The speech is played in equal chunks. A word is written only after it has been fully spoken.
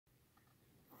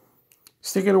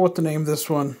Was thinking of what to name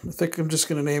this one. I think I'm just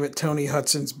gonna name it Tony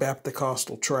Hudson's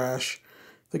Bapticostal Trash.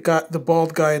 The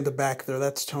bald guy in the back there,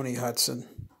 that's Tony Hudson,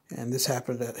 and this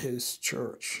happened at his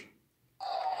church.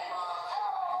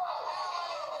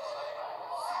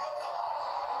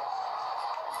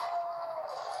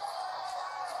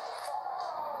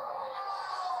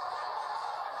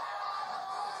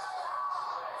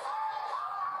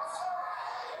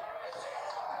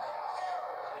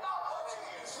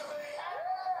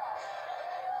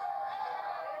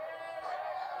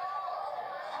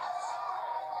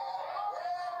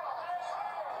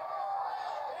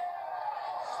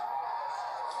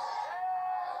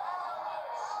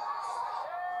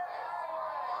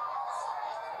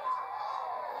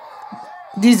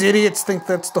 These idiots think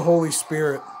that's the Holy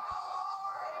Spirit.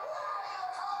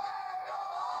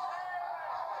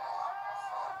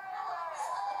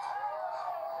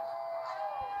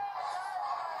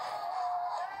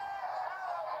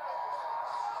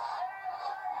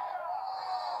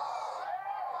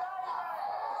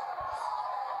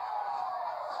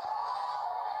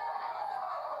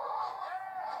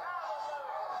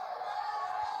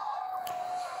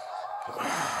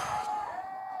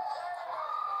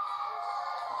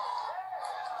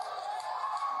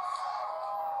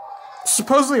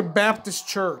 Supposedly a Baptist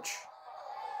church.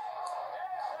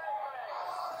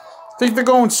 Think they're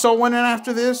going soul winning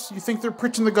after this? You think they're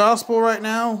preaching the gospel right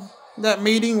now? That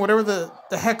meeting, whatever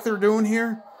the heck they're doing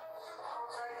here?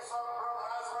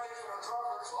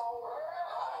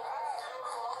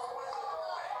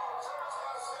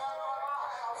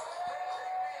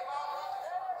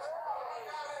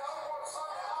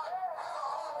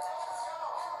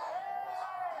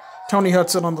 Tony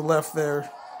Hudson on the left there,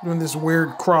 doing this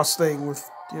weird cross thing with,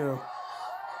 and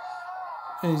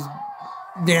he's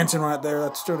dancing right there.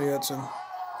 That's Tony Hudson.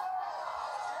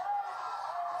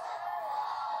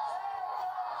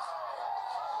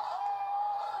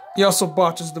 He also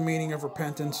botches the meaning of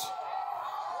repentance.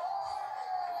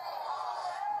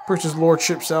 Preaches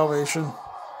lordship salvation.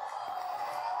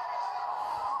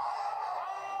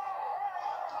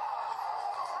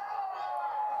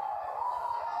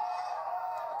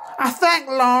 I think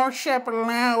lordship and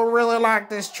now really like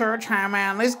this church, hey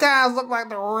man. These guys look like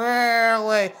they're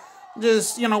really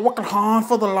just, working hard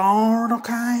for the Lord,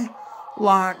 okay?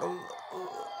 Like,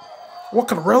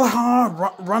 working really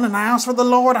hard, running hours for the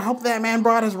Lord. I hope that man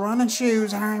brought his running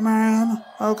shoes, hey man,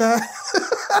 okay?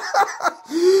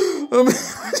 I mean,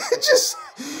 just...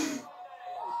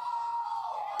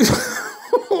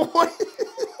 what?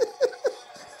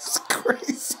 It's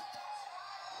crazy.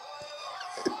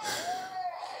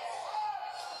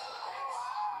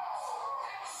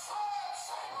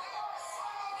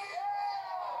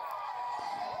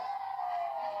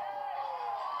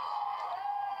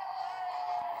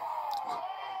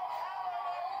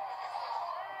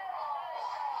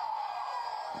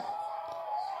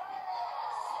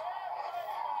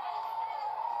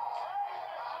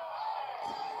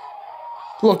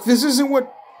 Look, this isn't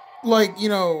what,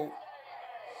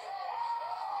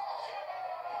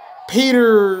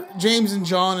 Peter, James, and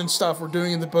John and stuff were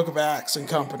doing in the book of Acts and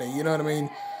company. You know what I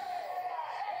mean?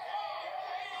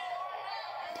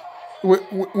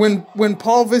 When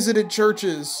Paul visited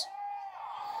churches,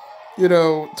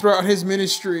 throughout his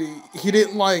ministry, he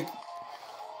didn't,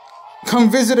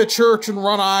 come visit a church and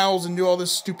run aisles and do all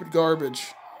this stupid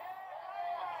garbage.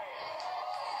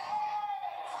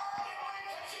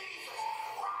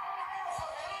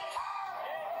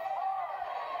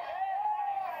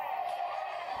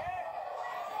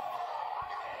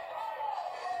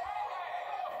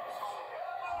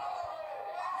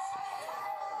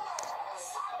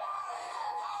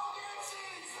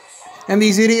 And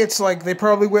these idiots, they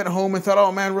probably went home and thought,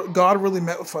 oh man, God really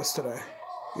met with us today,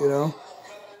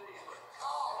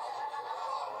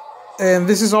 And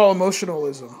this is all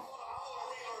emotionalism.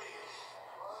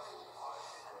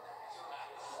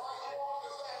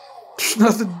 There's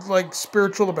nothing,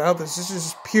 spiritual about this. This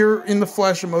is pure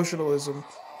in-the-flesh emotionalism.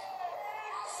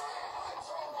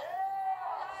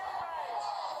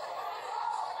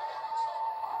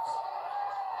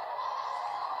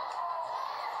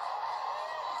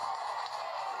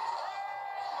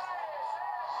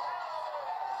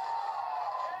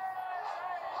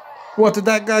 What, did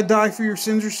that guy die for your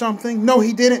sins or something? No,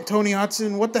 he didn't, Tony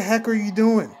Hudson. What the heck are you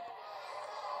doing?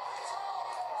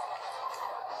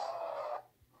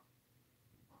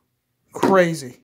 Crazy.